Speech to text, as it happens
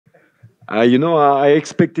I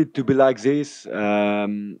expected to be like this. He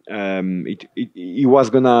was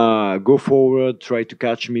gonna go forward, try to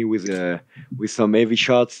catch me with some heavy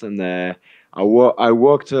shots, and I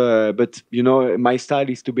worked. But my style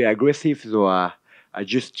is to be aggressive, so I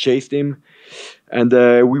just chased him, and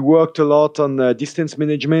we worked a lot on distance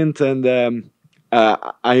management, and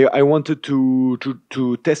I wanted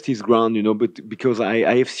to test his ground, but because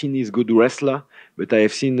I have seen he's a good wrestler, but I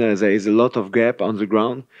have seen there is a lot of gap on the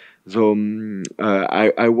ground. So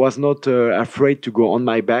I was not afraid to go on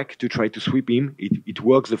my back to try to sweep him. It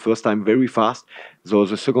works the first time very fast. So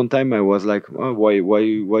the second time I was like, oh,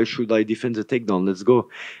 why should I defend the takedown? Let's go.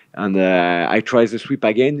 And I tried the sweep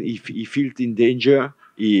again. He felt in danger.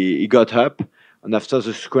 He got up. And after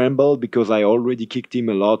the scramble, because I already kicked him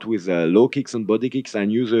a lot with low kicks and body kicks, I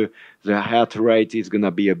knew the heart rate is going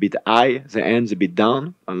to be a bit high, the hands a bit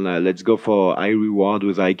down. And let's go for high reward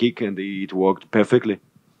with high kick. And it worked perfectly.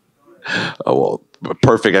 Oh, well,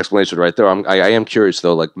 perfect explanation right there. I am curious,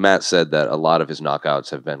 though. Like Matt said that a lot of his knockouts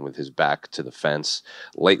have been with his back to the fence.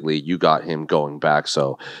 Lately, you got him going back.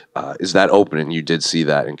 So is that opening? You did see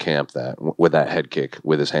that in camp, that with that head kick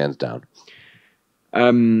with his hands down?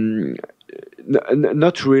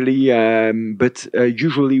 Not really, but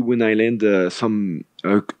usually when I land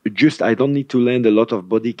I don't need to land a lot of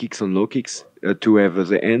body kicks and low kicks to have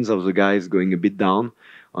the hands of the guys going a bit down.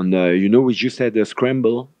 And we just had a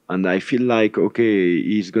scramble, and I feel like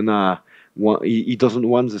he doesn't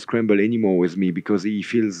want the scramble anymore with me because he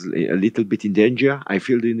feels a little bit in danger. I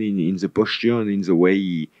feel it in the posture and in the way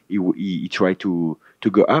he tried to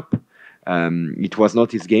go up. It was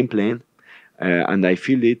not his game plan. And I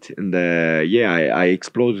feel it, and I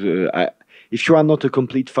explode. If you are not a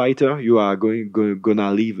complete fighter, you are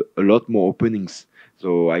gonna leave a lot more openings.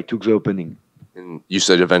 So I took the opening. And you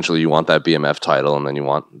said eventually you want that BMF title, and then you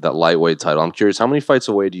want that lightweight title. I'm curious, how many fights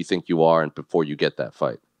away do you think you are, and before you get that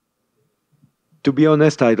fight? To be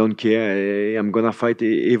honest, I don't care. I'm gonna fight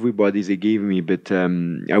everybody they give me, but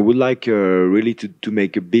I would like really to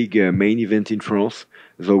make a big main event in France.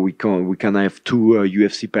 So we can have two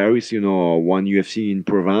UFC Paris, one UFC in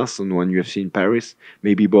Provence and one UFC in Paris,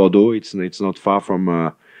 maybe Bordeaux. It's not far from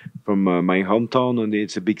my hometown, and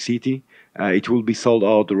it's a big city. It will be sold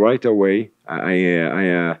out right away.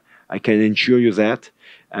 I can ensure you that.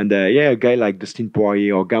 And a guy like Dustin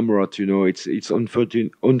Poirier or Gamrot, it's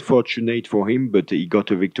unfortunate for him, but he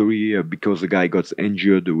got a victory because the guy got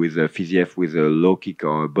injured with a Fiziev with a low kick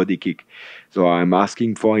or a body kick. So I'm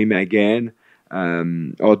asking for him again.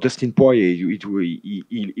 Or Dustin Poirier,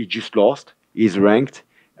 he just lost. He's ranked.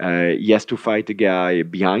 He has to fight a guy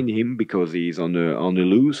behind him because he's on the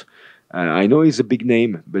lose. I know he's a big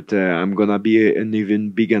name, but I'm gonna be an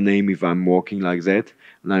even bigger name if I'm working like that.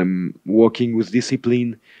 And I'm working with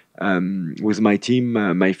discipline, with my team,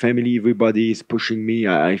 my family. Everybody is pushing me.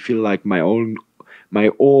 I feel like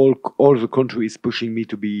all the country is pushing me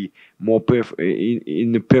to be more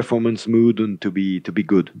in a performance mood and to be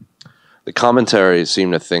good. The commentary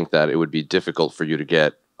seemed to think that it would be difficult for you to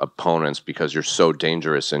get opponents because you're so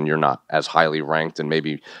dangerous and you're not as highly ranked and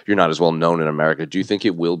maybe you're not as well known in America. Do you think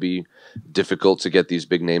it will be difficult to get these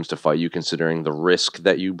big names to fight you considering the risk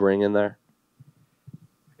that you bring in there?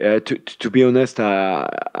 To be honest,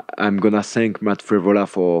 I'm gonna thank Matt Frevola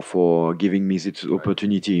for giving me this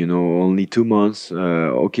opportunity. Only 2 months.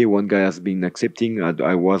 One guy has been accepting.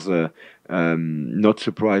 I was not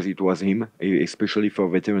surprised it was him, especially for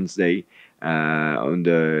Veterans Day.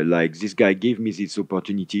 This guy gave me this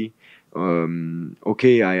opportunity.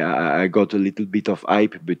 I got a little bit of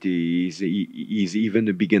hype, but he's even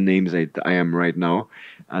a bigger name that I am right now,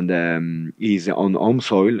 and he's on home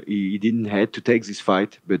soil. He didn't have to take this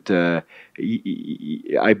fight, but I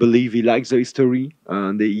believe he likes the history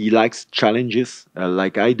and he likes challenges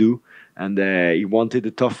like I do, and he wanted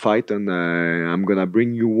a tough fight, and I'm gonna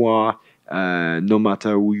bring you war no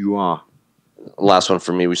matter who you are. Last one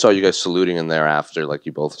for me. We saw you guys saluting in there after, like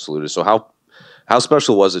you both saluted. So how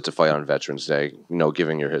special was it to fight on Veterans Day,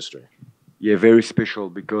 given your history? Yeah, very special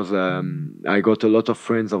because I got a lot of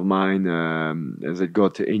friends of mine that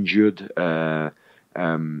got injured,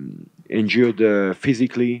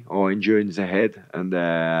 physically or injured in the head, and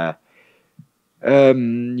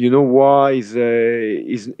war is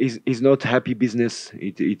not happy business.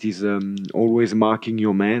 It is always marking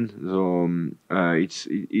your man. So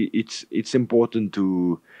it's important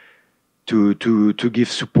to give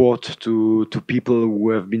support to people who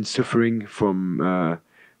have been suffering from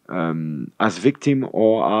as victim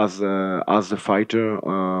or as a fighter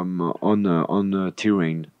on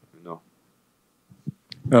terrain.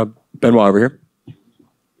 Benoît over here.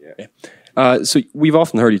 Yeah. So we've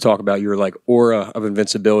often heard you talk about your like aura of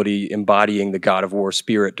invincibility, embodying the God of War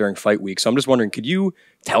spirit during fight week. So I'm just wondering, could you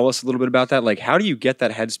tell us a little bit about that? Like, how do you get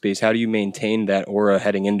that headspace? How do you maintain that aura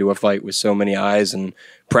heading into a fight with so many eyes and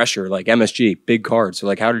pressure? Like MSG, big card. So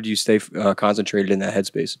like, how did you stay concentrated in that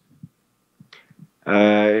headspace?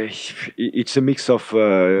 It's a mix of,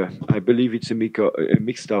 I believe it's a mix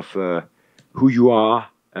of who you are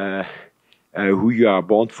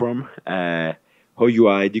born from, how you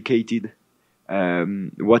are educated,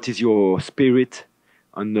 what is your spirit,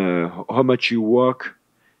 and how much you work,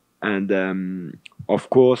 and of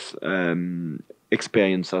course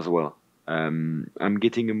experience as well. I'm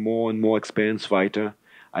getting a more and more experienced fighter.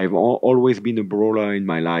 I've always been a brawler in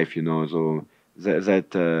my life, you know, so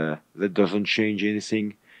that doesn't change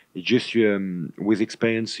anything. It's just with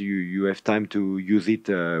experience you have time to use it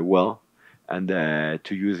well, and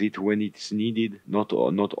to use it when it's needed, not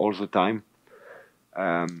all the time.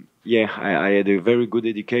 Yeah, I had a very good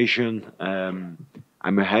education. I'm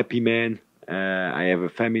a happy man. I have a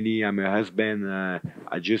family. I'm a husband.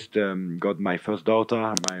 I just got my first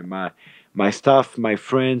daughter. My staff, my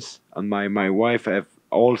friends, and my wife have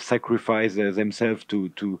all sacrificed themselves to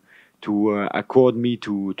accord me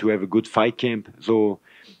to have a good fight camp. So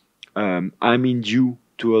I'm in due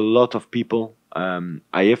to a lot of people.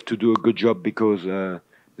 I have to do a good job because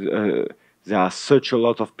there are such a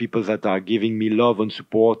lot of people that are giving me love and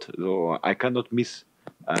support. So I cannot miss.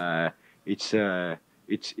 It's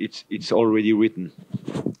already written.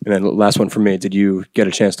 And then last one for me. Did you get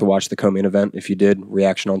a chance to watch the co-main event? If you did,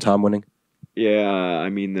 reaction on Tom winning? Yeah, I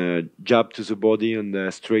mean, jab to the body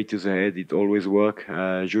and straight to the head, it always works.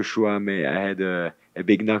 Joshua, I had a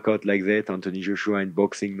big knockout like that, Anthony Joshua, in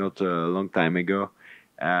boxing not a long time ago.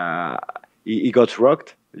 He got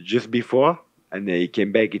rocked just before, and he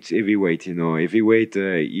came back. It's heavyweight, you know. Heavyweight,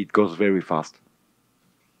 it goes very fast.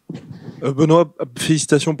 Benoît,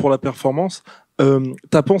 félicitations pour la performance.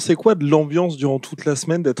 T'as pensé quoi de l'ambiance durant toute la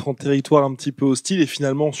semaine, d'être en territoire un petit peu hostile et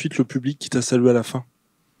finalement ensuite le public qui t'a salué à la fin?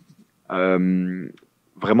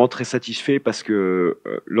 Vraiment très satisfait parce que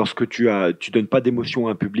lorsque tu donnes pas d'émotion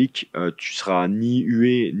à un public, tu seras ni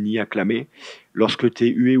hué ni acclamé. Lorsque tu es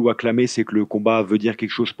hué ou acclamé, c'est que le combat veut dire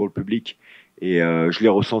quelque chose pour le public. Et je l'ai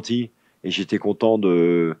ressenti et j'étais content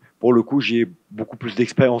de... Pour le coup, j'ai beaucoup plus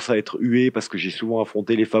d'expérience à être hué parce que j'ai souvent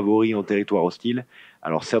affronté les favoris en territoire hostile.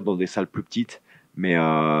 Alors certes dans des salles plus petites, mais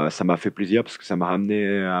ça m'a fait plaisir parce que ça m'a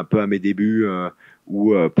ramené un peu à mes débuts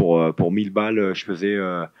où pour 1000 balles, je faisais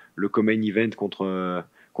le co-main event contre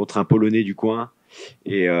un Polonais du coin.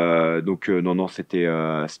 Et donc non, c'était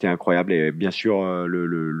incroyable. Et bien sûr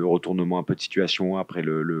le retournement un peu de situation après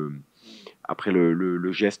le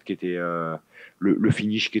geste qui était le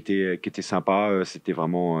finish qui était sympa. C'était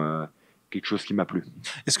vraiment quelque chose qui m'a plu.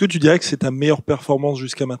 Est-ce que tu dirais que c'est ta meilleure performance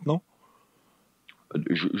jusqu'à maintenant?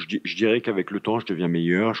 Je dirais qu'avec le temps, je deviens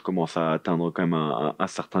meilleur. Je commence à atteindre quand même un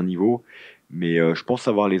certain niveau. Mais je pense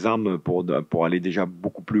avoir les armes pour aller déjà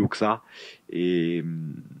beaucoup plus haut que ça. Et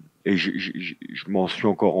je m'en suis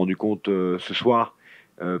encore rendu compte ce soir.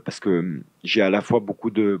 Parce que j'ai à la fois beaucoup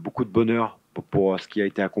de bonheur pour ce qui a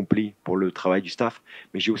été accompli, pour le travail du staff.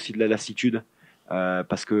 Mais j'ai aussi de la lassitude.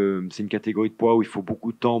 Parce que c'est une catégorie de poids où il faut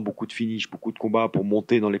beaucoup de temps, beaucoup de finish, beaucoup de combats pour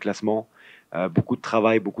monter dans les classements. Beaucoup de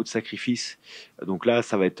travail, beaucoup de sacrifices. Donc là,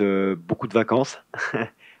 ça va être beaucoup de vacances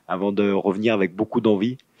avant de revenir avec beaucoup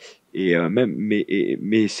d'envie. Et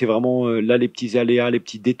mais c'est vraiment là les petits aléas, les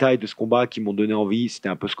petits détails de ce combat qui m'ont donné envie. C'était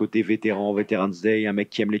un peu ce côté Veterans Day, un mec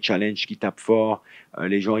qui aime les challenges, qui tape fort.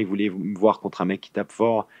 Les gens, ils voulaient me voir contre un mec qui tape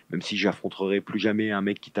fort, même si j'affronterai plus jamais un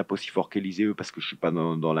mec qui tape aussi fort qu'Élisée parce que je suis pas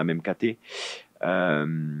dans la même caté.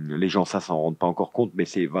 Les gens, ça s'en rendent pas encore compte, mais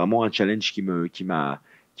c'est vraiment un challenge qui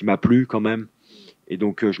m'a plu quand même. Et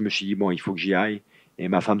donc je me suis dit bon, il faut que j'y aille. Et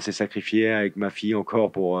ma femme s'est sacrifiée avec ma fille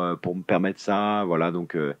encore pour me permettre ça. Voilà,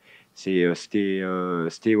 donc c'était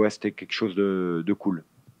quelque chose de cool.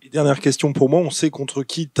 Et dernière question pour moi, on sait contre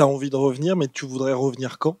qui tu as envie de revenir, mais tu voudrais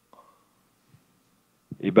revenir quand?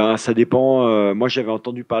 Eh ben, ça dépend. Moi, j'avais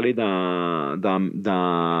entendu parler d'un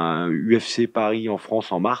UFC Paris en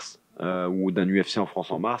France en mars. Ou d'un UFC en France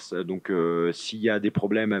en mars. Donc, s'il y a des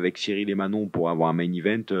problèmes avec Cyril et Manon pour avoir un main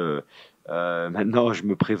event, maintenant, je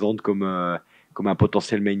me présente comme un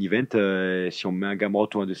potentiel main event. Si on met un Gamrot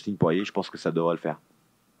ou un Dustin Poirier, je pense que ça devrait le faire.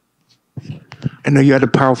 I know you had a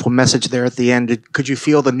powerful message there at the end. Could you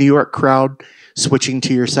feel the New York crowd switching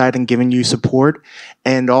to your side and giving you support?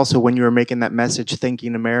 And also, when you were making that message,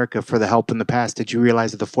 thanking America for the help in the past, did you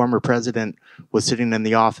realize that the former president was sitting in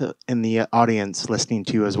the audience listening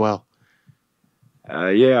to you as well?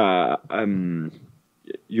 Yeah,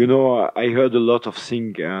 You know, I heard a lot of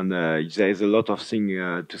things, and there is a lot of things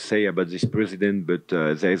to say about this president. But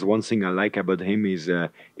there is one thing I like about him is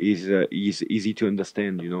he's easy to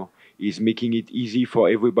understand. You know, he's making it easy for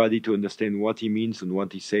everybody to understand what he means and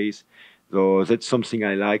what he says. So that's something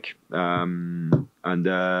I like, and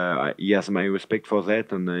he has my respect for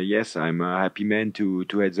that. And yes, I'm a happy man to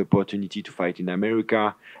have the opportunity to fight in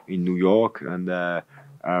America, in New York, and.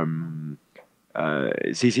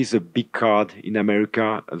 This is a big card in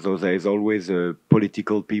America, though there is always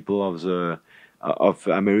political people of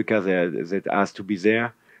America that has to be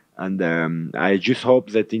there, and I just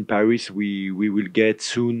hope that in Paris we will get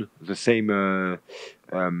soon the same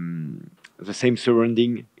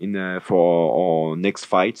surrounding in for our next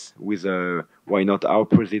fights with why not our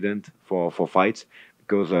president for fights,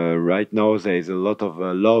 because right now there is a lot of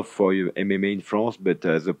love for MMA in France, but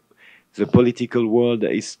the political world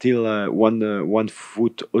is still one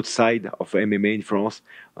foot outside of MMA in France,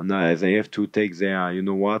 and they have to take their, you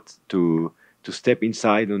know what, to step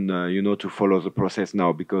inside and to follow the process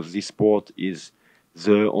now, because this sport is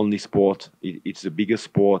the only sport. It's the biggest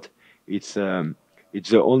sport. It's the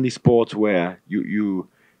only sport where you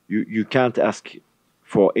can't ask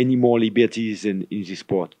for any more liberties in this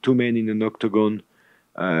sport. Two men in an octagon.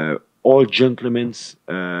 All gentlemen's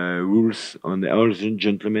rules on all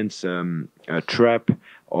gentlemen's trap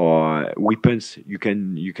or weapons. You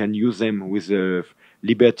can use them with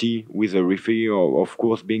liberty, with a referee, or of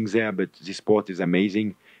course being there. But this sport is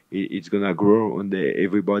amazing. It's gonna grow, and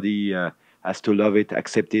everybody has to love it,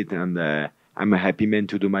 accept it, and I'm a happy man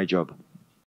to do my job.